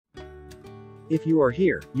If you are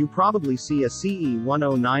here, you probably see a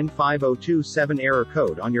CE-109502-7 error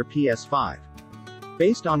code on your PS5.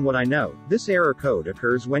 Based on what I know, this error code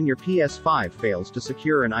occurs when your PS5 fails to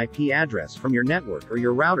secure an IP address from your network or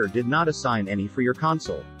your router did not assign any for your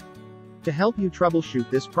console. To help you troubleshoot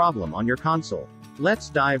this problem on your console, let's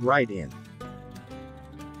dive right in.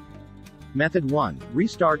 Method 1.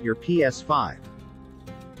 Restart your PS5.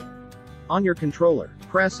 On your controller,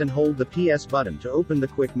 press and hold the PS button to open the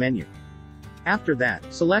quick menu. After that,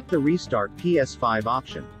 select the Restart PS5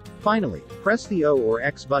 option. Finally, press the O or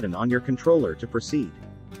X button on your controller to proceed.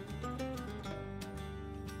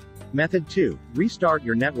 Method 2. Restart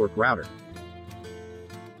your network router.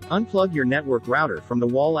 Unplug your network router from the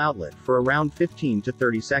wall outlet for around 15 to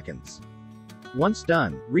 30 seconds. Once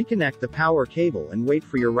done, reconnect the power cable and wait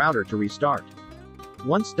for your router to restart.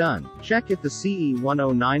 Once done, check if the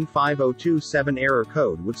CE-109502-7 error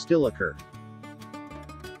code would still occur.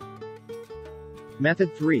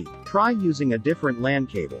 Method 3. Try using a different LAN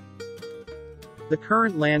cable. The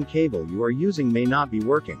current LAN cable you are using may not be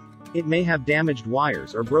working. It may have damaged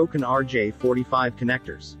wires or broken RJ45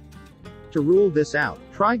 connectors. To rule this out,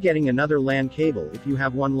 try getting another LAN cable if you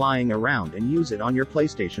have one lying around and use it on your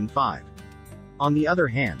PlayStation 5. On the other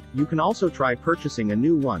hand, you can also try purchasing a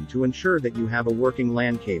new one to ensure that you have a working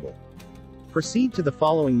LAN cable. Proceed to the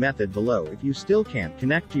following method below if you still can't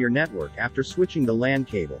connect to your network after switching the LAN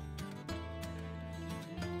cable.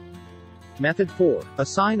 Method 4.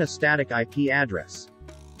 Assign a static IP address.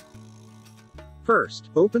 First,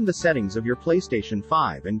 open the settings of your PlayStation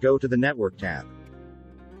 5 and go to the Network tab.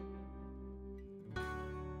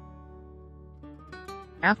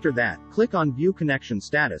 After that, click on View Connection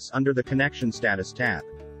Status under the Connection Status tab.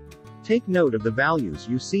 Take note of the values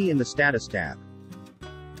you see in the Status tab.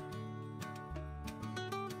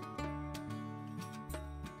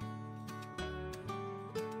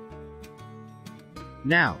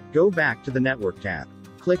 Now, go back to the Network tab.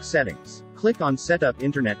 Click Settings. Click on Set up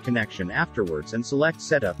Internet Connection afterwards and select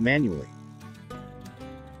Set up manually.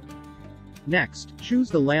 Next, choose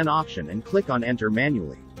the LAN option and click on Enter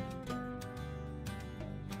manually.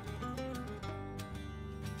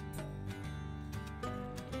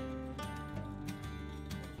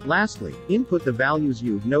 Lastly, input the values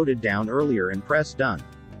you've noted down earlier and press Done.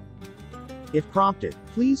 If prompted,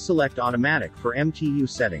 please select Automatic for MTU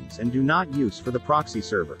settings and do not use for the proxy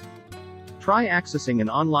server. Try accessing an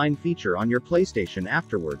online feature on your PlayStation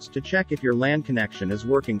afterwards to check if your LAN connection is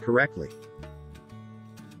working correctly.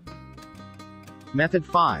 Method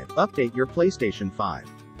 5. Update your PlayStation 5.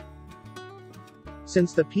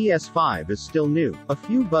 Since the PS5 is still new, a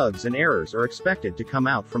few bugs and errors are expected to come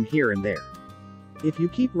out from here and there. If you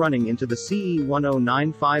keep running into the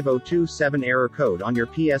CE-109502-7 error code on your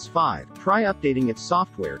PS5, try updating its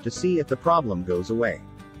software to see if the problem goes away.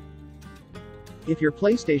 If your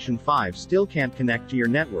PlayStation 5 still can't connect to your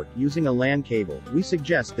network using a LAN cable, we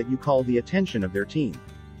suggest that you call the attention of their team.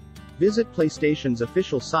 Visit PlayStation's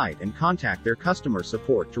official site and contact their customer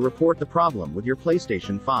support to report the problem with your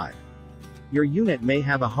PlayStation 5. Your unit may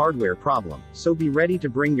have a hardware problem, so be ready to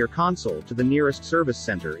bring your console to the nearest service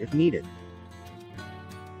center if needed.